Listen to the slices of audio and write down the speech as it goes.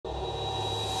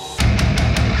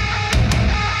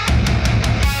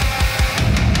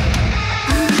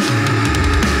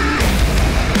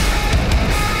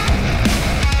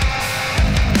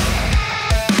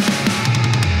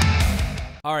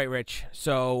right, Rich.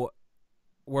 So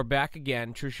we're back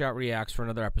again. TrueShot Reacts for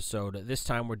another episode. This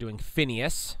time we're doing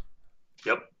Phinehas.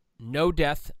 Yep. No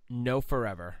Death, No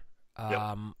Forever.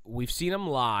 Yep. We've seen him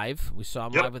live. We saw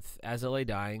him live with As I Lay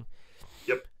Dying.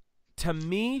 Yep. To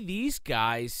me, these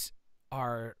guys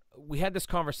are... We had this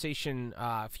conversation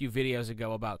a few videos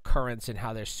ago about Currents and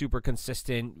how they're super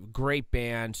consistent, great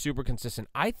band, super consistent.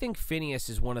 I think Phinehas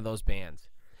is one of those bands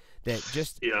that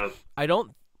just... Yeah. I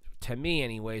don't... To me,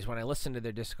 anyways, when I listen to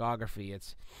their discography,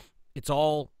 it's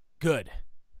all good.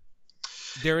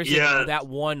 There isn't that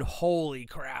one holy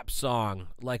crap song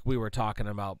like we were talking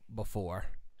about before.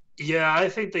 Yeah, I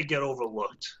think they get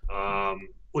overlooked,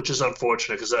 which is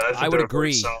unfortunate because I would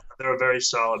agree. They're a very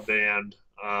solid band.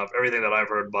 Everything that I've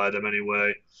heard by them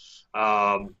anyway.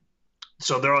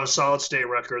 So they're on Solid State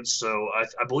Records. So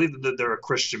I believe that they're a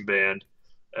Christian band,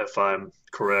 if I'm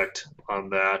correct on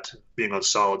that. Being on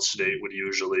Solid State would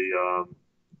usually,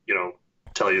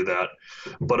 tell you that.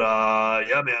 But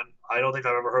yeah, man, I don't think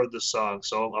I've ever heard this song.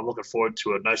 So I'm looking forward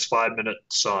to a nice 5-minute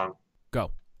song.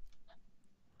 Go.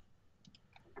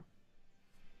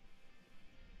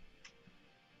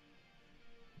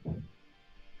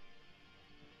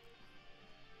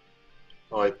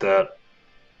 I like that.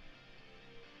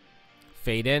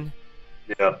 Fade in?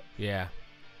 Yeah. Yeah.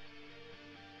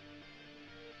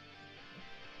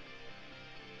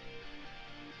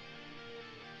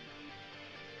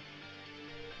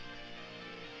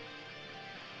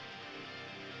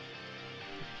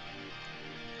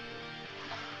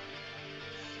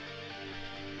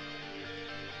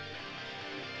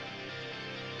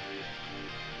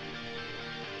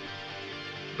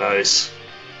 Nice.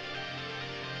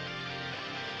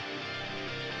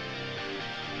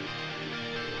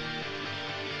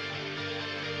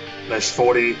 Nice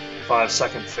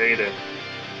 45-second fade in.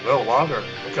 A little longer.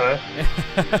 Okay.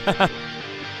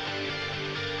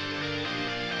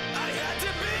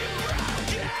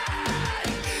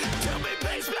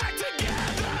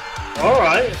 All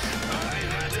right.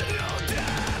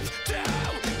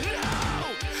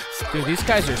 Dude, these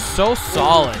guys are so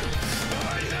solid.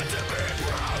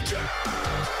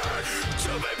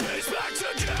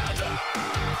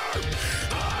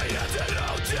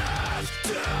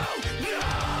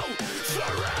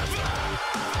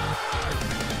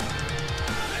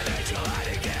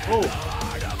 Oh.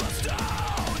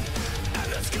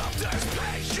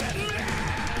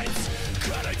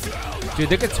 Dude,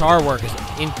 the guitar work is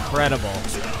incredible.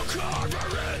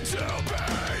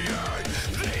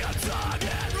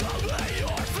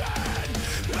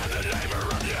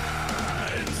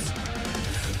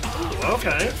 Ooh,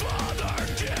 okay.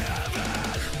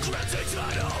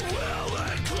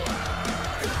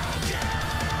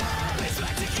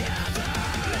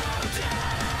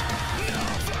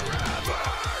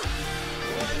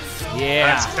 Yeah.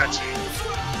 That's catchy.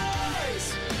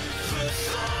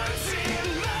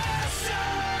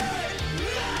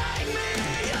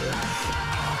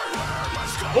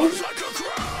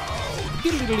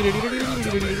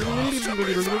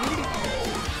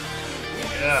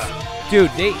 Yeah.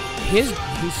 Dude, he's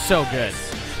so good.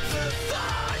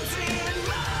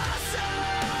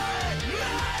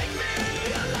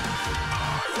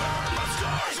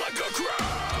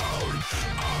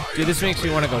 Dude, this makes me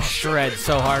want to go shred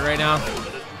so hard right now.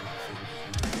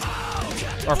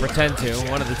 Or pretend to,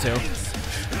 one of the two.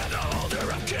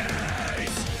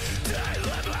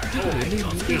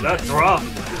 Dude, that drum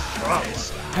is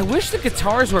drums. I wish the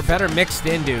guitars were better mixed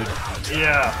in, dude.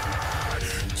 Yeah.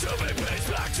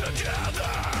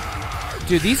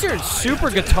 Dude, these are super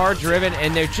guitar driven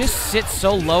and they just sit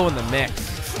so low in the mix.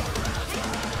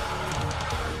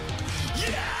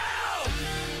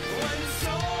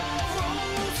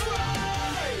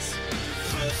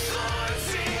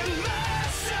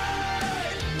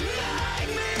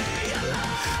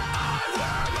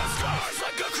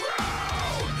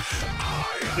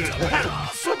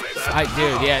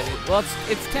 Dude, yeah. Well,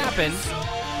 it's tapping.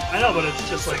 I know, but it's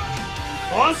just like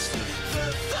constant.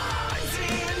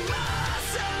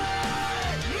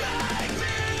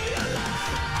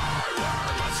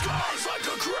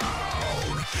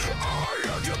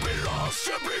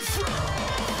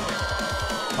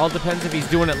 All depends if he's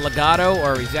doing it legato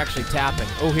or he's actually tapping.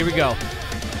 Oh, here we go.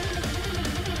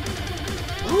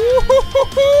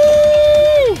 Woo-hoo-hoo-hoo!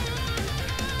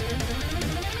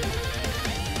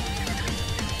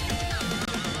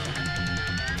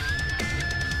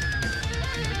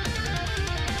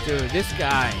 Dude, this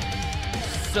guy,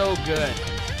 so good.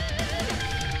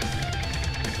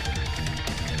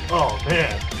 Oh,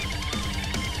 man.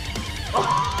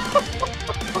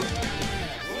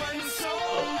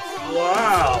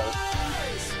 Wow.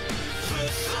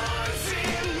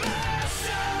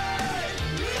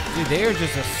 Dude, they are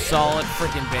just a solid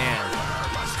freaking band.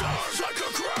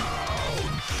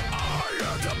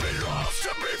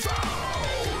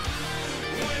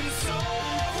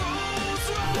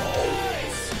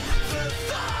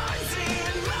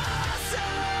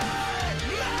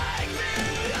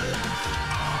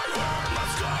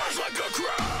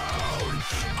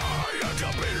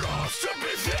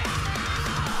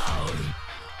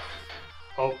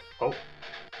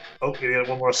 Oh, you get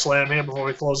one more slam here before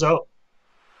we close out.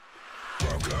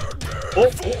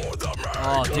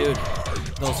 Oh, dude,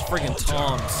 those friggin'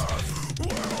 toms.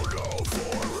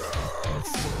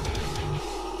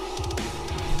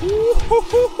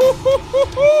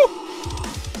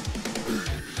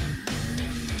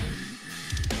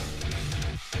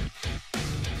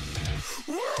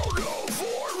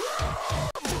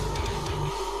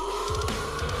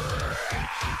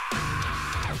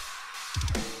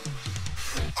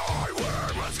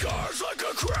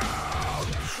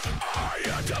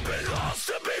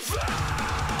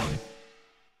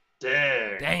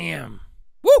 Damn.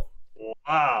 Woo!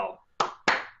 Wow.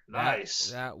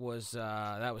 Nice. That was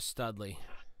studly.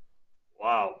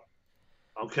 Wow.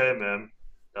 Okay, man.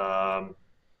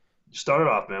 Start it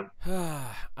off, man.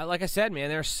 Like I said, man,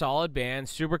 they're a solid band,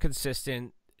 super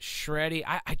consistent, shreddy.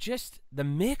 I just, the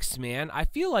mix, man, I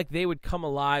feel like they would come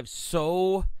alive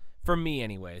so, for me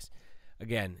anyways.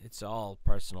 Again, it's all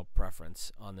personal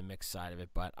preference on the mix side of it,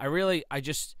 but I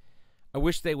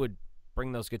wish they would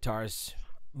bring those guitars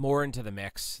more into the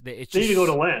mix. They need to go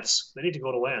to Lance.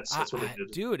 That's what they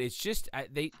did. Dude, it's just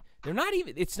they're not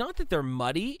even. It's not that they're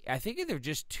muddy. I think they're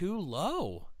just too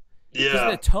low. Yeah.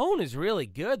 Because the tone is really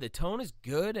good. The tone is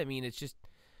good. I mean, it's just.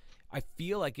 I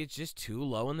feel like it's just too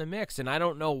low in the mix, and I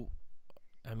don't know.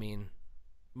 I mean,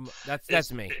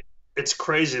 that's me. It's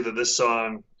crazy that this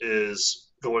song is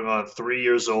going on 3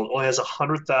 years old. Only has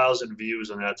 100,000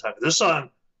 views on that time. This song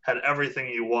had everything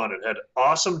you wanted. It had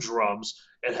awesome drums.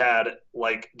 It had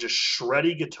like just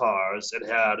shreddy guitars. It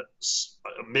had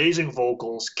amazing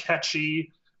vocals,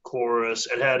 catchy chorus.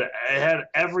 It had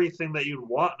everything that you'd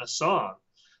want in a song.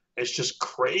 It's just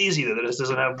crazy that this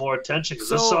doesn't have more attention. Because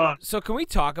this song. So can we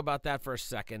talk about that for a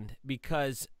second?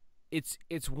 Because it's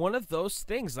one of those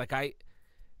things. Like I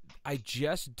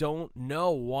just don't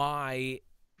know why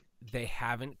they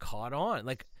haven't caught on.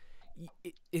 Like,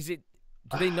 do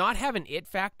they not have an it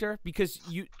factor? Because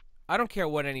I don't care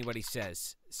what anybody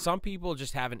says. Some people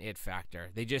just have an it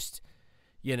factor. They just,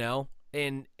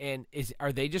 and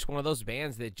are they just one of those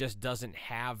bands that just doesn't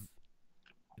have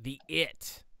the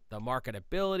it, the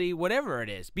marketability, whatever it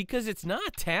is? Because it's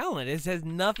not talent. It has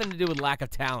nothing to do with lack of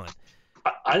talent.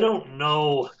 I don't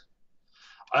know.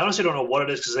 I honestly don't know what it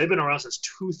is because they've been around since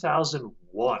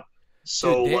 2001.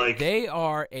 So dude, they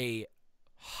are a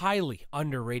highly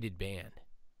underrated band.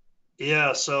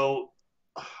 Yeah, so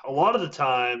a lot of the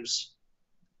times,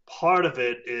 part of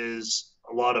it is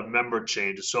a lot of member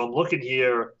changes. So I'm looking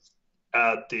here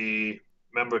at the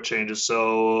member changes.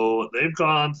 So they've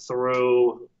gone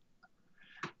through,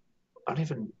 I don't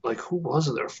even, who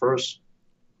was their first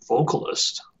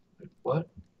vocalist? What?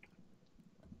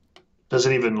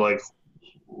 Doesn't even,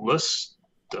 list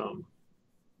them.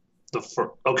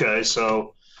 Okay,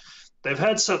 so they've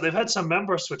had some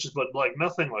member switches, but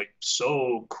nothing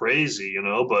so crazy,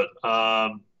 But I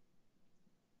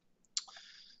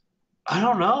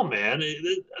don't know, man.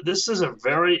 This is a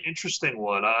very interesting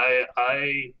one.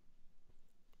 I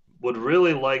would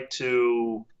really like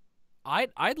to.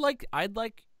 I'd like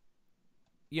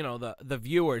the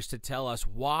viewers to tell us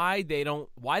why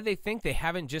they think they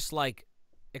haven't just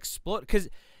exploded, because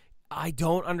I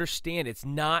don't understand. It's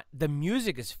not, the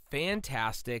music is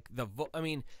fantastic.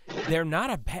 They're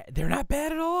not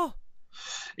bad at all.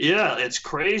 Yeah, it's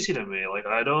crazy to me.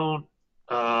 I don't.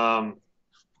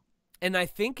 And I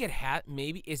think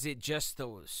is it just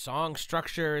the song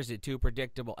structure? Is it too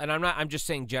predictable? And I'm just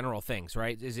saying general things,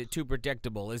 right? Is it too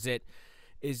predictable? Is it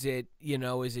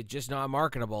just not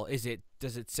marketable?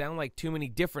 Does it sound like too many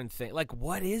different things?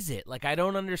 What is it? I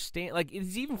don't understand.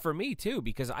 It's even for me too,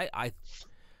 because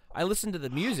I listen to the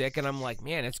music and I'm like,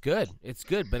 man, it's good. It's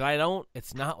good. But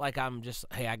it's not like I'm just,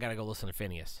 hey, I got to go listen to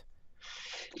Phinehas.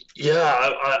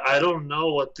 Yeah. I don't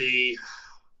know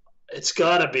it's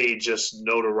got to be just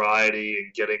notoriety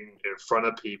and getting in front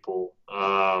of people.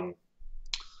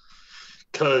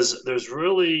 Cause there's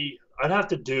really, I'd have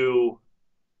to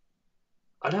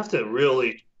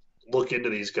really look into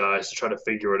these guys to try to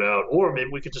figure it out. Or maybe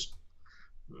we could just,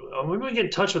 maybe we get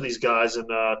in touch with these guys and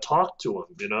talk to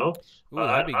them, Ooh,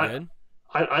 that'd be good.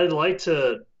 I'd like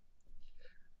to,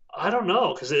 I don't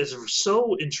know, because it's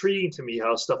so intriguing to me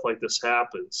how stuff like this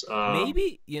happens.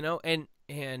 Maybe, and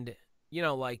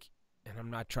and I'm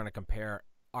not trying to compare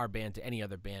our band to any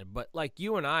other band, but like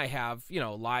you and I have, you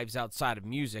know, lives outside of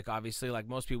music. Obviously, like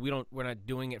most people, we're not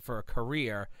doing it for a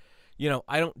career. You know,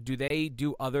 I don't. Do they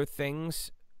do other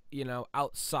things? You know,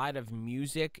 outside of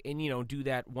music, and you know, do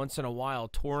that once in a while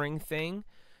touring thing.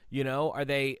 You know, are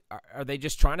they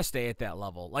just trying to stay at that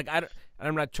level? Like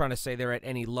I'm not trying to say they're at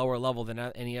any lower level than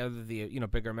any other of the, you know,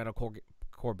 bigger metalcore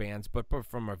core bands, but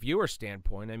from a viewer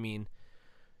standpoint, I mean,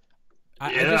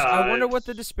 I wonder what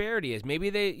the disparity is. Maybe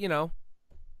they, you know,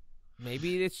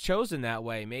 maybe it's chosen that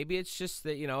way. Maybe it's just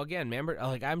that, you know, again, remember,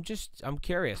 like I'm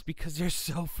curious because they're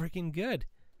so freaking good.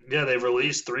 Yeah, they've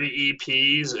released 3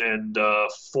 EPs and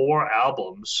 4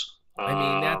 albums. I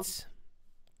mean, that's.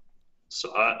 So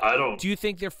I don't. Do you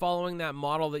think they're following that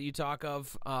model that you talk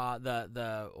of,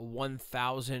 the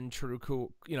 1,000 true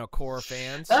core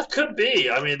fans? That could be.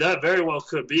 I mean, that very well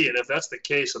could be. And if that's the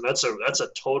case, then that's a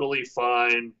totally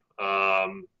fine,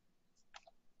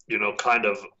 you know, kind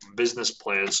of business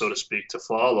plan, so to speak, to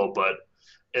follow. But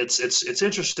it's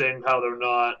interesting how they're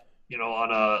not, you know,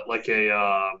 on a like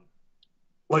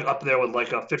up there with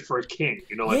like a Fit for a King,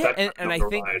 you know, like yeah, that. And I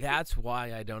think that's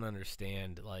why I don't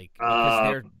understand, like,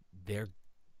 because they're.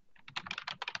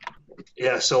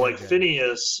 Yeah, so like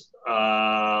Phinehas,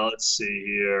 let's see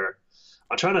here.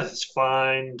 I'm trying to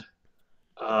find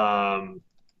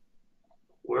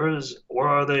where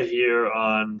are they here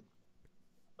on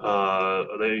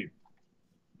are they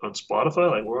on Spotify?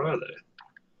 Like where are they?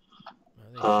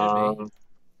 Well, they should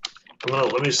be.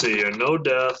 Let me see here. No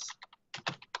Death.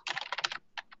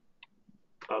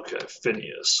 Okay,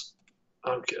 Phinehas.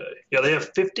 Okay. Yeah, they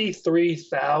have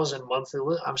 53,000 monthly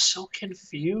listeners. I'm so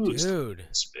confused. Dude.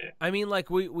 I mean, like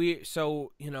we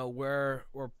so, you know, we're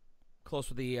close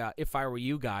with the If I Were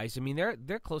You guys. I mean,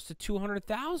 they're close to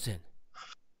 200,000.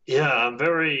 Yeah, I'm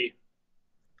very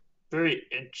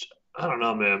I don't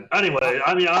know, man. Anyway,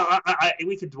 I mean,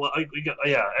 we could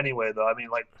yeah, anyway though. I mean,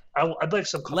 like I'd like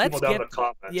some people down in the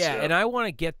comments. Yeah, and I want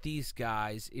to get these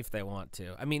guys if they want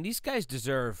to. I mean, these guys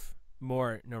deserve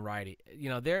more notoriety. You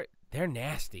know, they're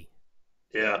nasty.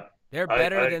 Yeah. They're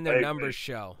better than their numbers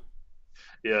show.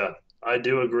 Yeah, I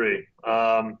do agree.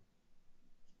 All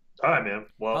right, man.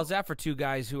 Well, how's that for two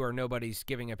guys who are nobodies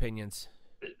giving opinions?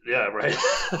 Yeah, right.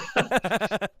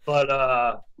 But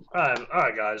all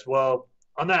right, guys. Well,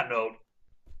 on that note,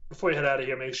 before you head out of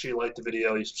here, make sure you like the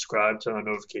video, you subscribe, turn on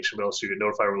the notification bell so you get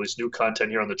notified when I release new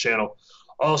content here on the channel.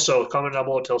 Also, comment down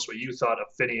below, tell us what you thought of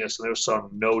Phinehas and their song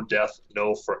No Death,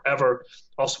 No Forever.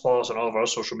 Also, follow us on all of our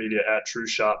social media at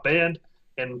TrueShot Band.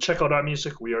 And check out our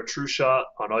music. We are TrueShot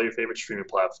on all your favorite streaming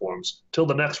platforms. Till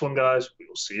the next one, guys, we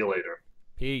will see you later.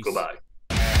 Peace. Goodbye.